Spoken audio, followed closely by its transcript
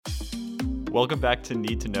Welcome back to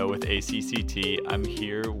Need to Know with ACCT. I'm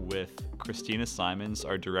here with Christina Simons,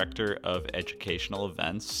 our Director of Educational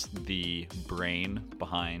Events, the brain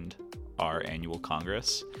behind our annual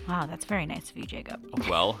Congress. Wow, that's very nice of you, Jacob.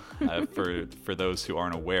 Well, for those who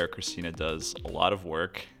aren't aware, Christina does a lot of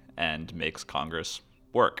work and makes Congress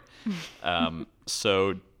work.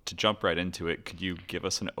 So to jump right into it, could you give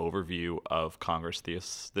us an overview of Congress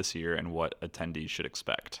this year and what attendees should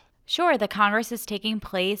expect? Sure. The Congress is taking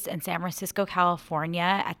place in San Francisco,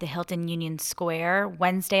 California at the Hilton Union Square,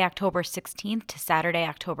 Wednesday, October 16th to Saturday,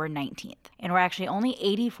 October 19th. And we're actually only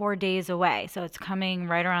 84 days away, so it's coming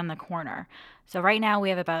right around the corner. So right now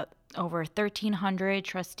we have about over 1,300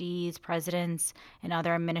 trustees, presidents, and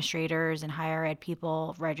other administrators and higher ed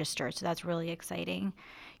people registered. So that's really exciting.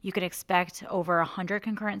 You could expect over 100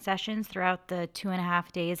 concurrent sessions throughout the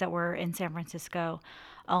 2.5 days that we're in San Francisco,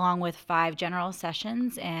 along with 5 general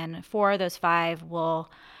sessions. And 4 of those 5 will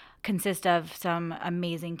consist of some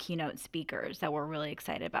amazing keynote speakers that we're really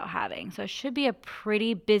excited about having. So it should be a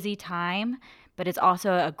pretty busy time, but it's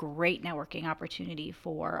also a great networking opportunity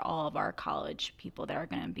for all of our college people that are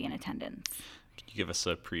going to be in attendance. Can you give us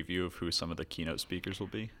a preview of who some of the keynote speakers will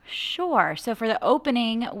be? Sure. So for the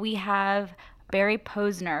opening, we have Barry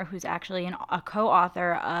Posner, who's actually a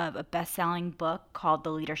co-author of a best-selling book called The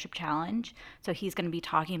Leadership Challenge. So he's going to be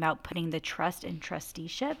talking about putting the trust in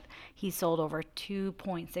trusteeship. He's sold over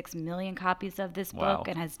 2.6 million copies of this book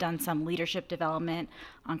and has done some leadership development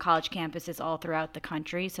on college campuses all throughout the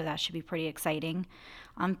country. So that should be pretty exciting.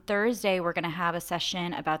 On Thursday, we're going to have a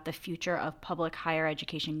session about the future of public higher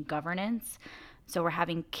education governance. So we're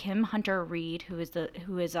having Kim Hunter-Reid, who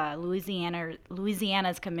is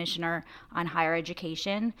Louisiana's Commissioner on Higher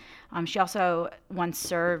Education. She also once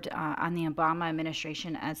served on the Obama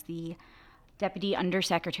administration as the Deputy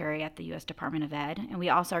Undersecretary at the U.S. Department of Ed. And we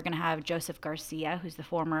also are going to have Joseph Garcia, who's the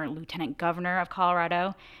former Lieutenant Governor of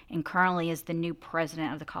Colorado and currently is the new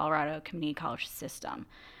president of the Colorado Community College System.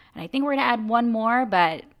 And I think we're going to add one more,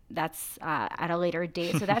 but that's at a later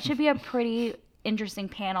date. So that should be a pretty interesting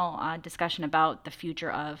panel discussion about the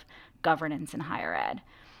future of governance in higher ed.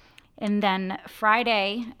 And then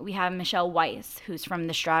Friday, we have Michelle Weiss, who's from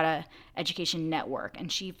the Strata Education Network,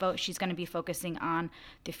 and she's going to be focusing on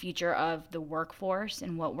the future of the workforce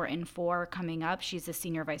and what we're in for coming up. She's the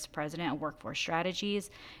Senior Vice President of Workforce Strategies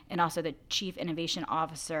and also the Chief Innovation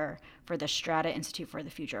Officer for the Strata Institute for the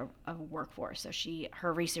Future of Workforce. So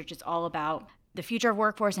her research is all about the future of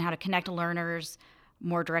workforce and how to connect learners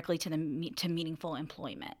more directly to meaningful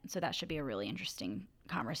employment. So that should be a really interesting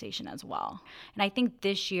conversation as well. And I think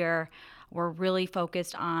this year we're really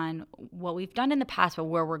focused on what we've done in the past, but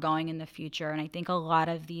where we're going in the future. And I think a lot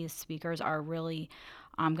of these speakers are really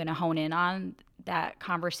going to hone in on that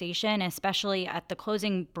conversation, especially at the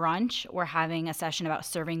closing brunch. We're having a session about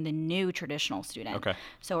serving the new traditional student. Okay.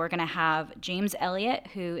 So we're going to have James Elliott,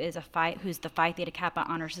 who's the Phi Theta Kappa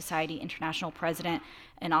Honor Society International President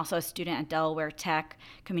and also a student at Delaware Tech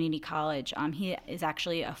Community College. He is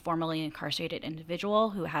actually a formerly incarcerated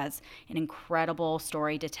individual who has an incredible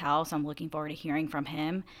story to tell, so I'm looking forward to hearing from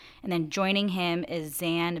him. And then joining him is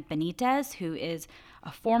Zan Benitez, who is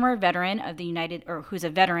a former veteran of who's a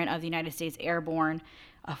veteran of the United States Airborne,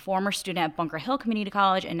 a former student at Bunker Hill Community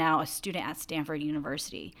College, and now a student at Stanford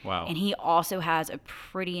University. Wow. And he also has a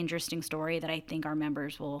pretty interesting story that I think our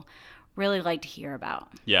members will really like to hear about.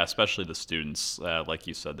 Yeah, especially the students. Like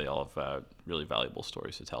you said, they all have really valuable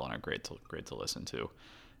stories to tell and are great to listen to.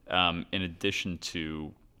 In addition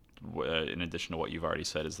to what you've already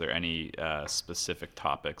said, is there any specific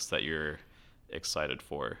topics that you're excited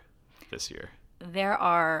for this year? There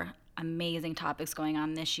are amazing topics going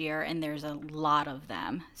on this year, and there's a lot of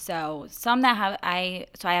them. So I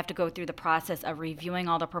have to go through the process of reviewing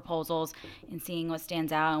all the proposals and seeing what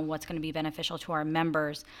stands out and what's going to be beneficial to our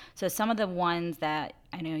members. So some of the ones that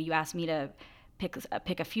I know you asked me to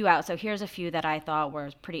pick a few out. So here's a few that I thought were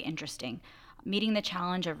pretty interesting. Meeting the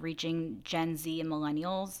challenge of reaching Gen Z and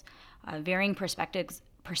millennials, varying perspectives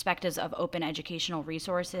of open educational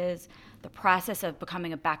resources, the process of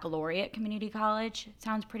becoming a baccalaureate community college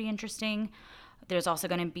sounds pretty interesting. There's also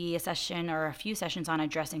going to be a session or a few sessions on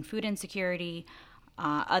addressing food insecurity,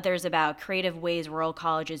 others about creative ways rural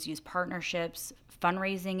colleges use partnerships.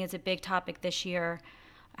 Fundraising is a big topic this year,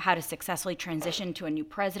 how to successfully transition to a new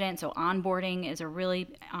president. So onboarding is a really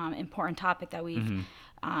important topic that we've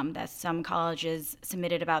that some colleges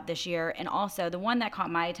submitted about this year. And also the one that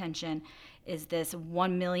caught my attention is this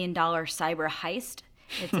 $1 million cyber heist.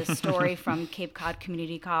 It's a story from Cape Cod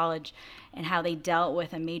Community College and how they dealt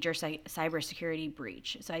with a major cybersecurity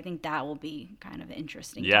breach. So I think that will be kind of an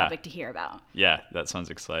interesting topic to hear about. Yeah, that sounds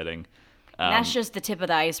exciting. And that's just the tip of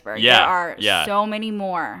the iceberg. Yeah, There are yeah. so many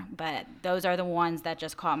more, but those are the ones that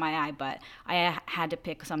just caught my eye. But I had to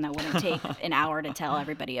pick some that wouldn't take an hour to tell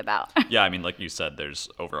everybody about. Yeah, I mean, like you said, there's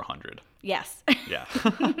over 100. Yes. Yeah.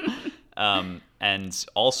 And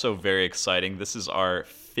also very exciting, this is our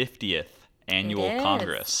 50th annual It is.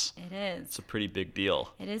 Congress. It is. It's a pretty big deal.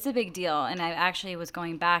 It is a big deal. And I actually was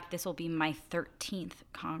going back. This will be my 13th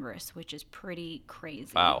Congress, which is pretty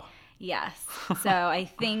crazy. Wow. Yes. So I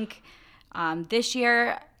think this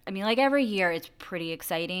year, I mean, like every year, it's pretty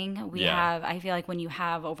exciting. I feel like when you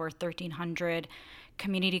have over 1,300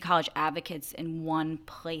 community college advocates in one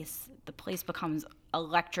place, the place becomes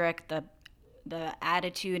electric. The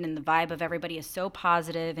attitude and the vibe of everybody is so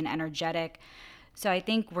positive and energetic. So I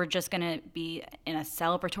think we're just going to be in a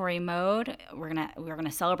celebratory mode. We're going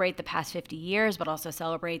to celebrate the past 50 years, but also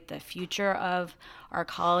celebrate the future of our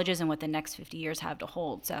colleges and what the next 50 years have to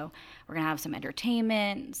hold. So we're going to have some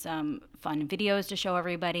entertainment, some fun videos to show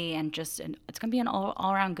everybody, and it's going to be an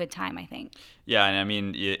all-around good time, I think. Yeah, and I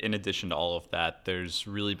mean, in addition to all of that, there's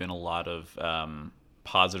really been a lot of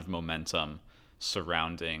positive momentum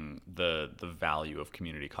surrounding the value of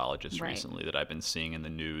community colleges recently that I've been seeing in the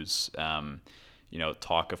news.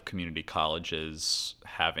 Talk of community colleges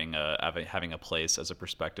having a place as a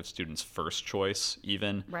prospective student's first choice,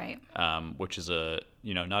 even, right? Which is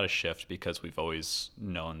not a shift, because we've always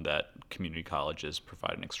known that community colleges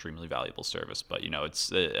provide an extremely valuable service, but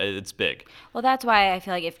it's big. Well, that's why I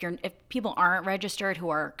feel like if people aren't registered who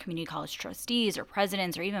are community college trustees or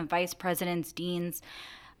presidents or even vice presidents, deans,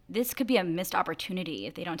 this could be a missed opportunity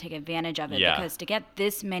if they don't take advantage of it. Yeah. Because to get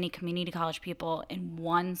this many community college people in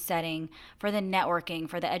one setting for the networking,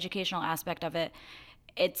 for the educational aspect of it,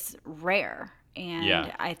 it's rare. And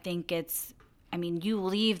Yeah. I think you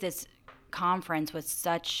leave this conference with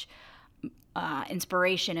such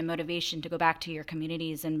inspiration and motivation to go back to your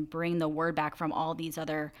communities and bring the word back from all these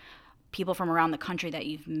other people from around the country that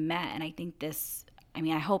you've met. And I think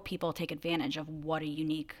I hope people take advantage of what a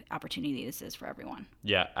unique opportunity this is for everyone.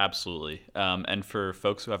 Yeah, absolutely. And for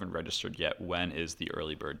folks who haven't registered yet, when is the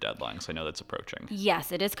early bird deadline? Because I know that's approaching.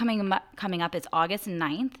 Yes, it is coming up. It's August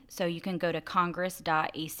 9th. So you can go to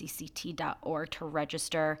congress.acct.org to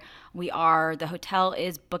register. The hotel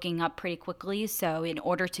is booking up pretty quickly. So in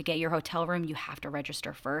order to get your hotel room, you have to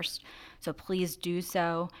register first. So please do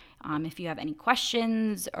so. If you have any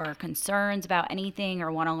questions or concerns about anything or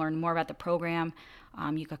want to learn more about the program,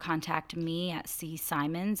 you could contact me at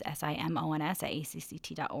csimons, SIMONS, at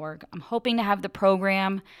acct.org. I'm hoping to have the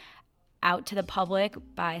program out to the public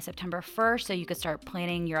by September 1st, so you could start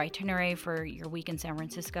planning your itinerary for your week in San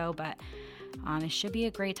Francisco. But it should be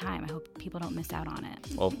a great time. I hope people don't miss out on it.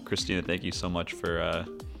 Well, Christina, thank you so much for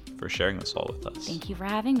sharing this all with us. Thank you for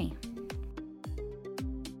having me.